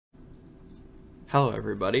Hello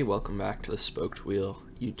everybody, welcome back to the Spoked Wheel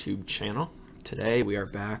YouTube channel. Today we are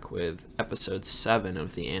back with episode 7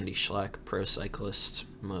 of the Andy Schleck Pro Cyclist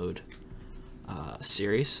mode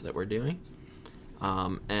series that we're doing.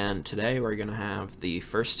 And today we're going to have the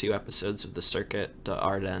first two episodes of the Circuit de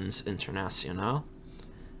Ardennes International.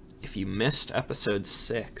 If you missed episode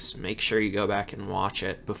 6, make sure you go back and watch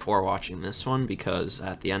it before watching this one, because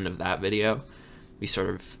at the end of that video we sort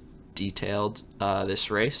of detailed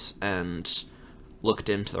this race and looked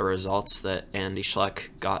into the results that Andy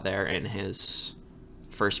Schleck got there in his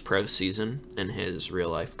first pro season in his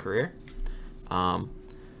real-life career. Long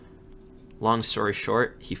story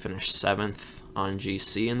short, he finished 7th on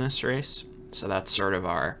GC in this race, so that's sort of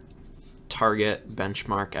our target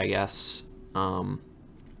benchmark, I guess,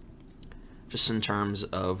 just in terms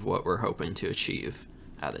of what we're hoping to achieve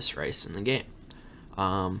at this race in the game.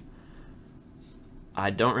 I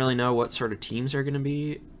don't really know what sort of teams are going to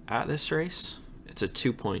be at this race. It's a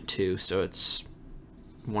 2.2, so it's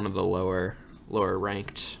one of the lower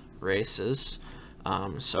ranked races.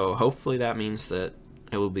 So hopefully that means that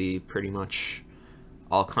it will be pretty much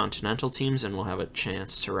all continental teams and we'll have a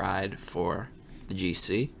chance to ride for the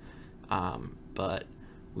GC. But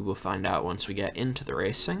we will find out once we get into the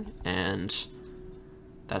racing, and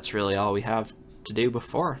that's really all we have to do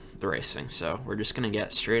before the racing. So we're just going to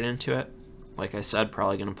get straight into it. Like I said,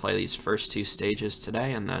 probably going to play these first two stages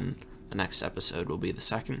today, and then the next episode will be the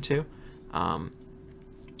second two.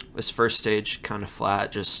 This first stage, kind of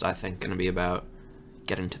flat, just I think going to be about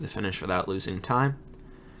getting to the finish without losing time.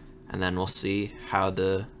 And then we'll see how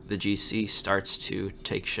the GC starts to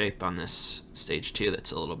take shape on this stage 2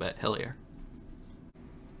 that's a little bit hillier.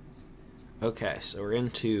 Okay, so we're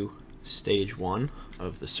into stage 1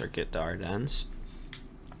 of the Circuit de Ardennes.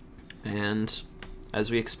 And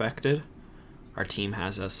as we expected, our team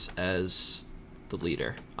has us as the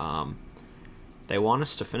leader. They want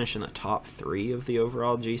us to finish in the top 3 of the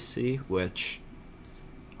overall GC, which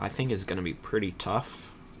I think is going to be pretty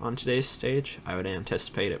tough on today's stage. I would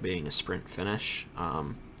anticipate it being a sprint finish,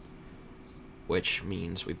 which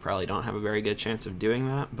means we probably don't have a very good chance of doing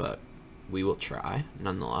that, but we will try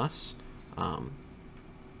nonetheless.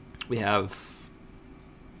 We have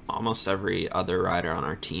almost every other rider on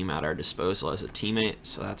our team at our disposal as a teammate,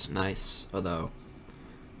 so that's nice, although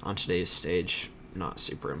on today's stage not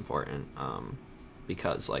super important,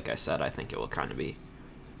 because like I said, I think it will kind of be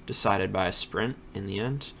decided by a sprint in the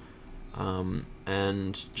end.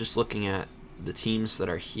 And just looking at the teams that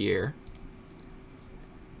are here,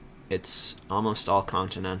 it's almost all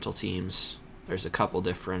continental teams. There's a couple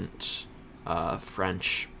different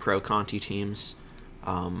French Pro Conti teams,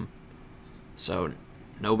 so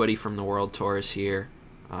nobody from the World Tour is here,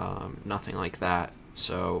 nothing like that.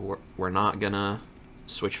 So we're not gonna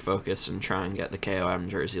switch focus and try and get the KOM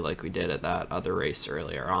jersey like we did at that other race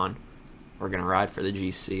earlier on. We're gonna ride for the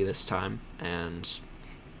GC this time, and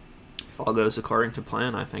if all goes according to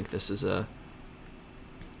plan, I think this is the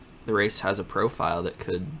race has a profile that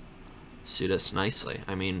could suit us nicely.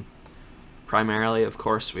 I mean, primarily, of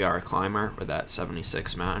course, we are a climber with that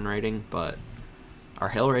 76 mountain rating, but our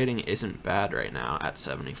hill rating isn't bad right now at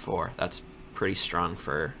 74. That's pretty strong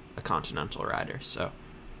for a continental rider, so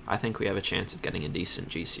I think we have a chance of getting a decent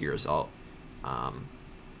GC result,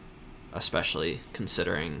 especially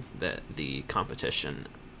considering that the competition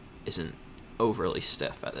isn't overly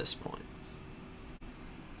stiff at this point.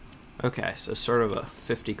 Okay, so sort of a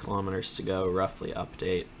 50 kilometers to go roughly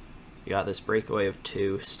update. You got this breakaway of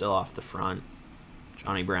 2 still off the front,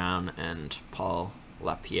 Johnny Brown and Paul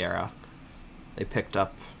Lapierre. They picked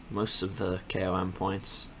up most of the KOM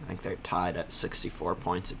points. I think they're tied at 64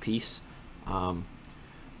 points apiece.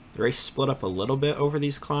 The race split up a little bit over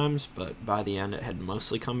these climbs, but by the end it had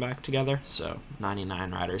mostly come back together, so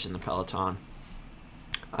 99 riders in the peloton.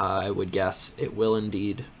 I would guess it will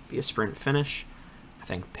indeed be a sprint finish. I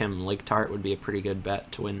think Pim Ligtart would be a pretty good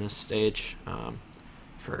bet to win this stage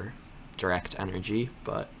for direct energy,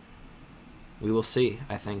 but we will see.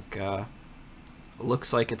 I think it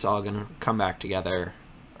looks like it's all going to come back together,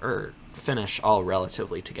 or finish all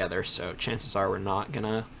relatively together, so chances are we're not going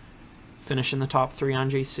to finish in the top 3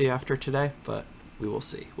 on GC after today, but we will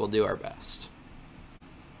see. We'll do our best.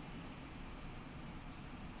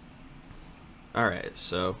 Alright,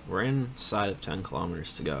 so we're inside of 10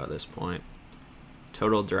 kilometers to go at this point.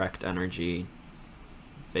 Total direct energy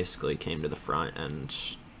basically came to the front and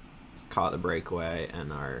caught the breakaway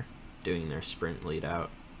and are doing their sprint lead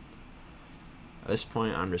out. At this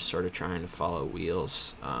point, I'm just sort of trying to follow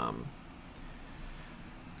wheels.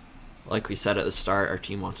 Like we said at the start, our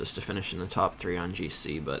team wants us to finish in the top 3 on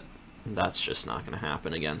GC, but that's just not going to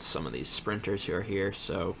happen against some of these sprinters who are here,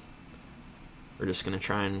 so we're just going to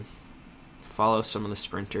try and follow some of the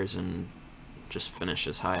sprinters and just finish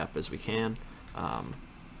as high up as we can.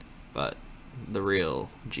 But the real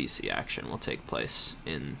GC action will take place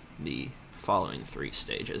in the following 3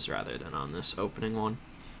 stages rather than on this opening one.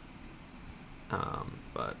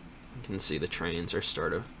 But you can see the trains are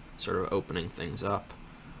sort of opening things up.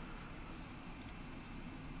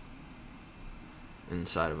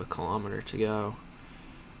 Inside of a kilometer to go.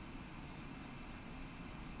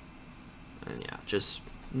 And yeah, just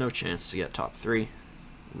no chance to get top 3.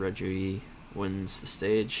 Rejui wins the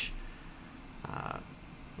stage.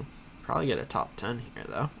 Probably get a top 10 here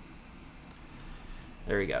though.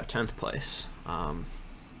 There we go, 10th place. One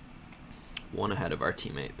ahead of our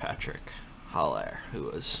teammate Patrick Haller, who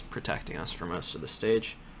was protecting us for most of the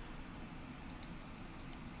stage.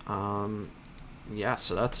 Yeah,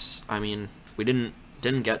 so that's, I mean, we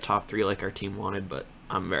didn't get top 3 like our team wanted, but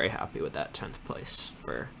I'm very happy with that 10th place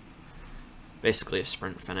for basically a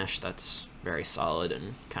sprint finish. That's very solid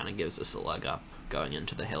and kind of gives us a leg up going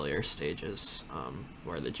into the hillier stages,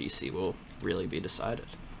 where the GC will really be decided.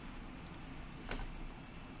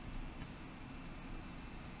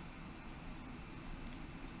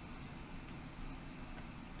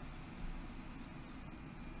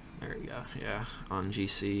 There we go. Yeah, on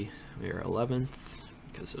GC we are 11th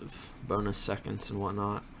because of bonus seconds and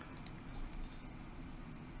whatnot.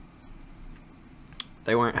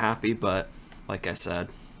 They weren't happy, but like I said,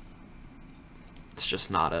 it's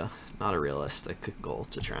just not a realistic goal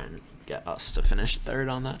to try and get us to finish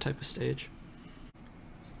 3rd on that type of stage.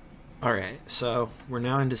 Alright, so we're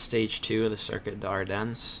now into stage 2 of the Circuit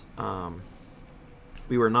d'Ardennes.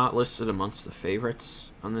 We were not listed amongst the favorites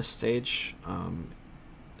on this stage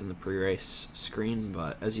in the pre-race screen,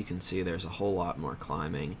 but as you can see, there's a whole lot more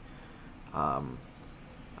climbing.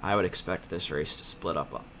 I would expect this race to split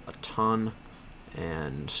up a ton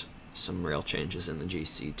and some real changes in the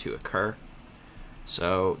GC to occur.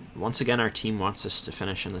 So once again, our team wants us to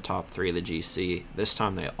finish in the top 3 of the GC. This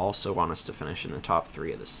time they also want us to finish in the top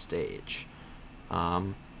 3 of the stage.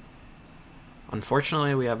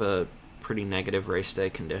 Unfortunately, we have a pretty negative race day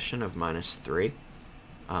condition of -3.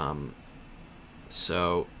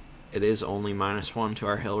 So it is only -1 to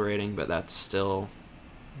our hill rating, but that's still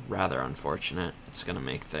rather unfortunate. It's going to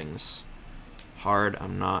make things hard.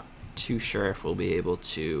 I'm not too sure if we'll be able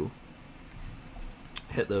to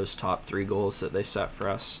hit those top 3 goals that they set for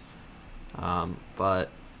us,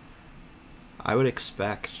 but I would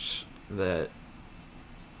expect that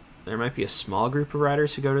there might be a small group of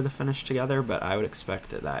riders who go to the finish together, but I would expect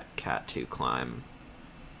that that Cat 2 climb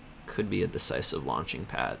could be a decisive launching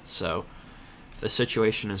pad. So if the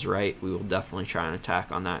situation is right, we will definitely try and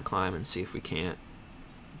attack on that climb and see if we can't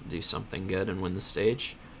do something good and win the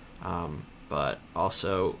stage. But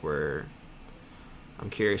also I'm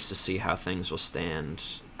curious to see how things will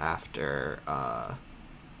stand after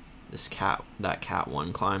that Cat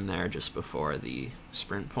 1 climb there just before the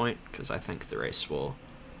sprint point, because I think the race will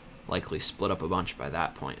likely split up a bunch by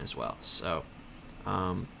that point as well. So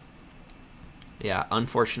yeah,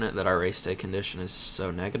 unfortunate that our race day condition is so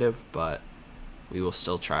negative, but we will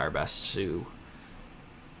still try our best to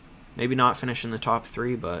maybe not finish in the top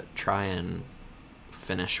 3, but try and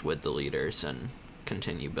finish with the leaders and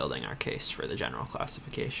continue building our case for the general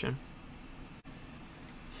classification.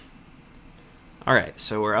 Alright,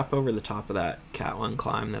 so we're up over the top of that Cat 1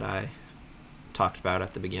 climb that I talked about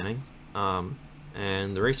at the beginning,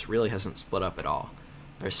 and the race really hasn't split up at all.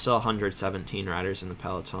 There's still 117 riders in the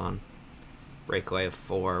peloton, breakaway of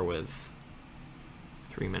 4 with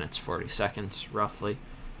 3 minutes 40 seconds roughly.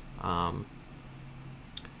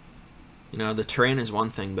 You know, the terrain is one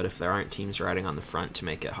thing, but if there aren't teams riding on the front to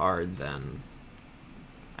make it hard, then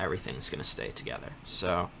everything's going to stay together.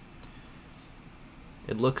 So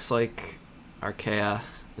it looks like Arkea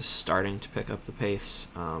is starting to pick up the pace.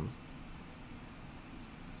 A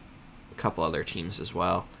couple other teams as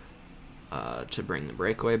well to bring the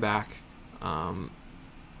breakaway back.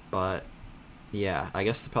 But yeah, I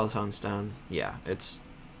guess the peloton's down. Yeah,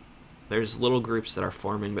 there's little groups that are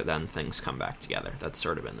forming, but then things come back together. That's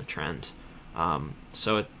sort of been the trend.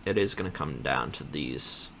 So it is going to come down to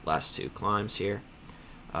these last 2 climbs here.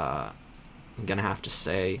 I'm going to have to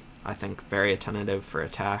stay, I think, very attentive for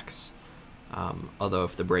attacks. Although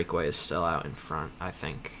if the breakaway is still out in front, I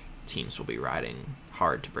think teams will be riding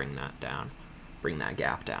hard to bring that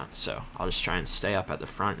gap down. So I'll just try and stay up at the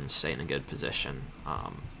front and stay in a good position.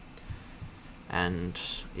 And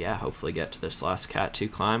yeah, hopefully get to this last Cat 2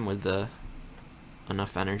 climb with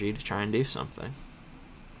enough energy to try and do something.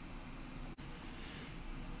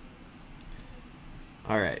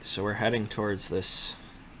 Alright, so we're heading towards this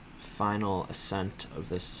final ascent of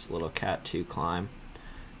this little Cat 2 climb.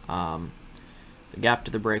 The gap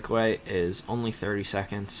to the breakaway is only 30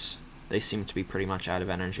 seconds. They seem to be pretty much out of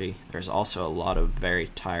energy. There's also a lot of very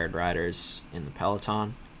tired riders in the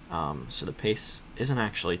peloton, so the pace isn't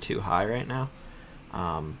actually too high right now.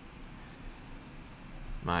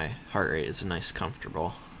 My heart rate is a nice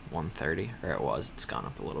comfortable 130, or it was. It's gone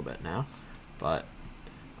up a little bit now, but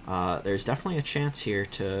there's definitely a chance here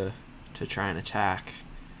to try and attack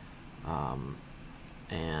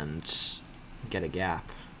and get a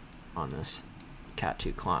gap on this Cat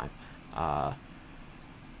 2 climb.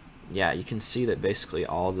 Yeah, you can see that basically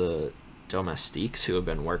all the domestiques who have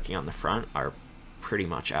been working on the front are pretty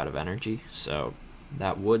much out of energy, so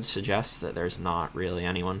that would suggest that there's not really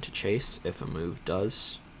anyone to chase if a move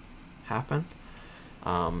does happen.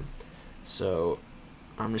 So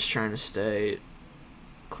I'm just trying to stay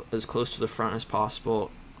as close to the front as possible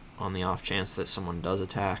on the off chance that someone does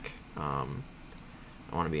attack. I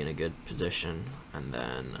want to be in a good position, and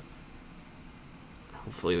then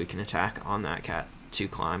hopefully we can attack on that Cat 2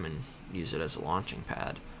 climb and use it as a launching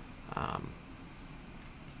pad. I'm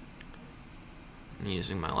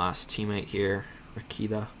using my last teammate here,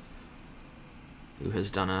 Rakita, who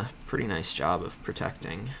has done a pretty nice job of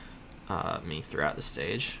protecting me throughout the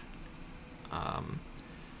stage.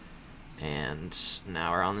 And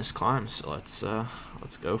now we're on this climb, so let's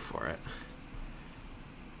go for it.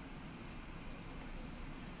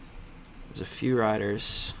 There's a few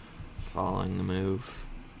riders following the move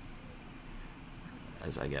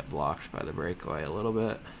as I get blocked by the breakaway a little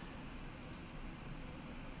bit.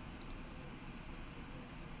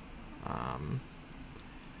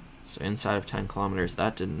 So inside of 10 kilometers,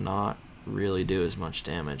 that did not really do as much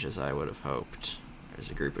damage as I would have hoped. There's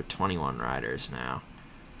a group of 21 riders now.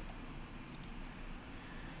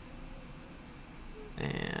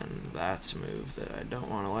 And that's a move that I don't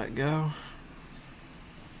want to let go.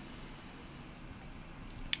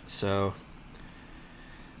 So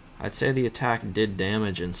I'd say the attack did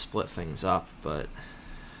damage and split things up, but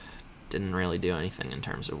didn't really do anything in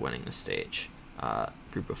terms of winning the stage.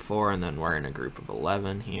 Group of 4, and then we're in a group of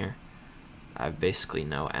 11 here. I have basically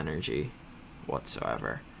no energy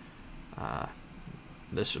whatsoever.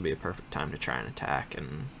 This would be a perfect time to try and attack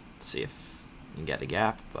and see if you can get a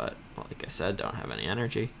gap, but like I said, don't have any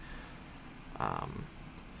energy.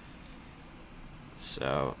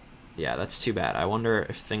 So yeah, that's too bad. I wonder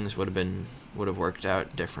if things would have worked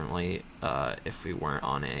out differently if we weren't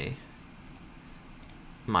on a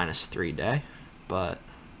 -3 day, but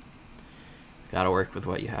gotta work with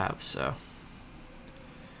what you have. So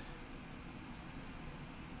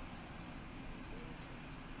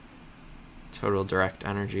total direct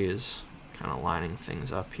energy is kind of lining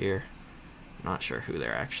things up here. I'm not sure who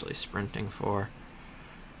they're actually sprinting for.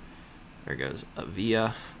 There goes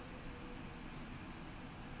Avia.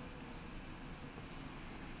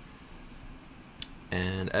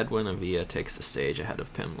 And Edwin Avia takes the stage ahead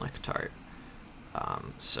of Pim Lichtart.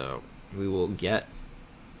 So we will get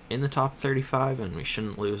in the top 35, and we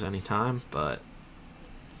shouldn't lose any time, but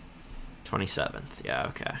 27th, yeah,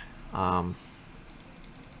 okay.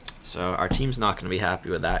 So our team's not going to be happy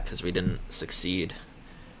with that because we didn't succeed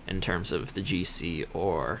in terms of the GC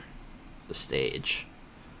or the stage.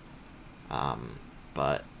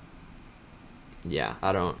 But yeah,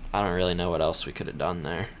 I don't really know what else we could have done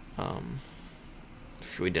there.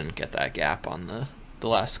 If we didn't get that gap on the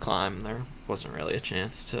last climb, there wasn't really a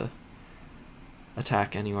chance to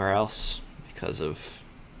attack anywhere else because of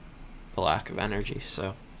the lack of energy.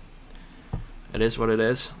 So it is what it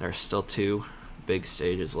is. There's still 2 big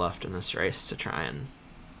stages left in this race to try and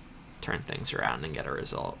turn things around and get a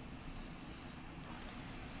result.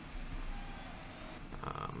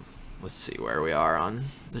 Let's see where we are on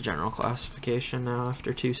the general classification now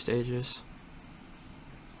after 2 stages.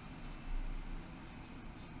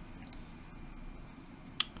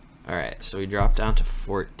 Alright, so we dropped down to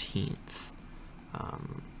 14th.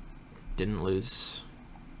 Didn't lose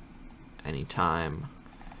any time.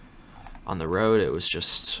 On the road, it was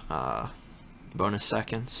just bonus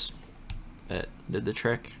seconds that did the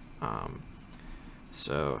trick.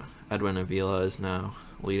 So Edwin Avila is now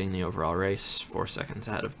leading the overall race, 4 seconds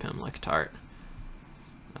ahead of Pim Lichtart.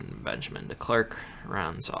 And Benjamin de Klerk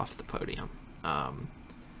rounds off the podium.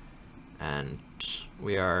 And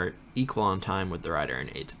we are equal on time with the rider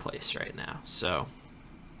in 8th place right now. So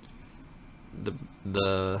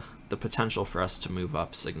the potential for us to move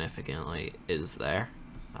up significantly is there.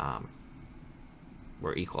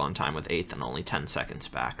 We're equal on time with 8th and only 10 seconds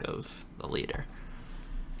back of the leader.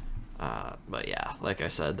 But yeah, like I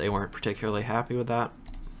said, they weren't particularly happy with that.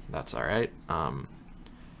 That's all right.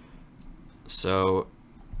 So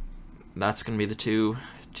that's going to be the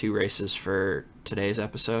two races for today's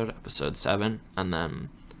episode 7, and then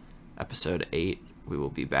episode 8 we will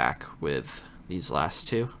be back with these last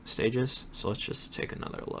 2 stages. So let's just take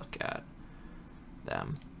another look at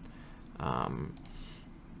them.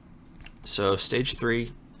 So stage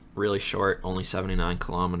 3, really short, only 79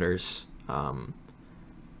 kilometers.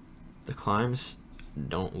 The climbs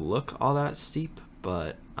don't look all that steep,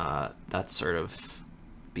 but that's sort of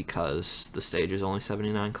because the stage is only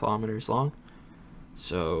 79 kilometers long.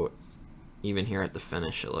 So even here at the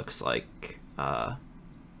finish, it looks like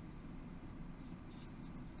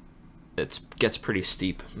it gets pretty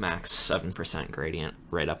steep, max 7% gradient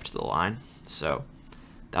right up to the line. So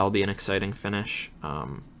that will be an exciting finish.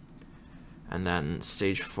 And then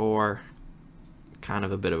stage 4, kind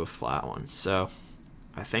of a bit of a flat one. So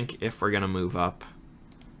I think if we're going to move up,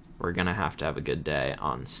 we're going to have a good day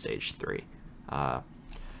on stage 3.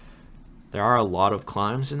 There are a lot of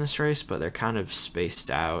climbs in this race, but they're kind of spaced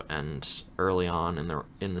out and early on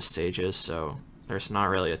in the stages, so there's not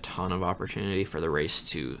really a ton of opportunity for the race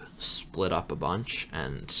to split up a bunch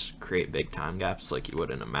and create big time gaps like you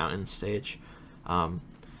would in a mountain stage.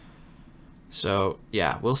 So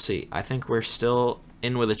yeah, we'll see. I think we're still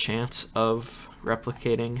in with a chance of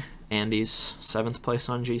replicating Andy's 7th place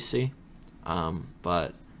on GC,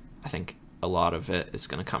 but I think a lot of it is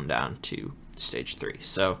going to come down to stage 3.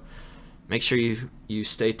 So make sure you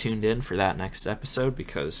stay tuned in for that next episode,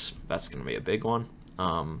 because that's going to be a big one.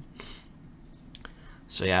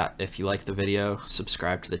 So yeah, if you like the video,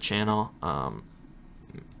 subscribe to the channel,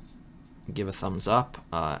 give a thumbs up,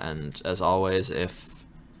 and as always, if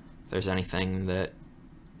there's anything that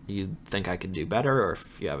you think I could do better, or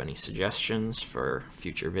if you have any suggestions for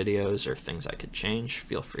future videos or things I could change,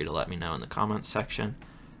 feel free to let me know in the comments section.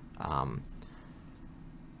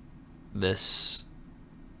 This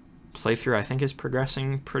playthrough I think is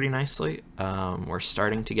progressing pretty nicely. We're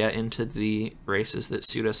starting to get into the races that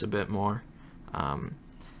suit us a bit more.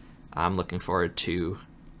 I'm looking forward to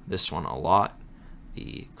this one a lot,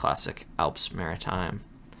 the classic Alps Maritime.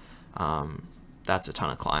 That's a ton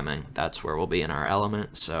of climbing. That's where we'll be in our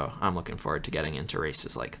element, so I'm looking forward to getting into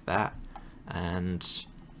races like that. And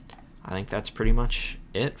I think that's pretty much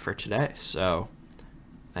it for today. So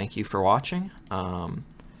thank you for watching.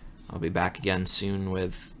 I'll be back again soon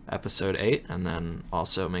with episode 8, and then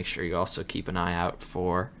also make sure you also keep an eye out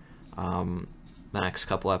for the next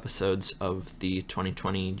couple episodes of the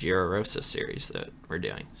 2020 Giro Rosa series that we're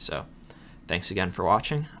doing. So thanks again for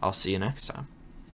watching. I'll see you next time.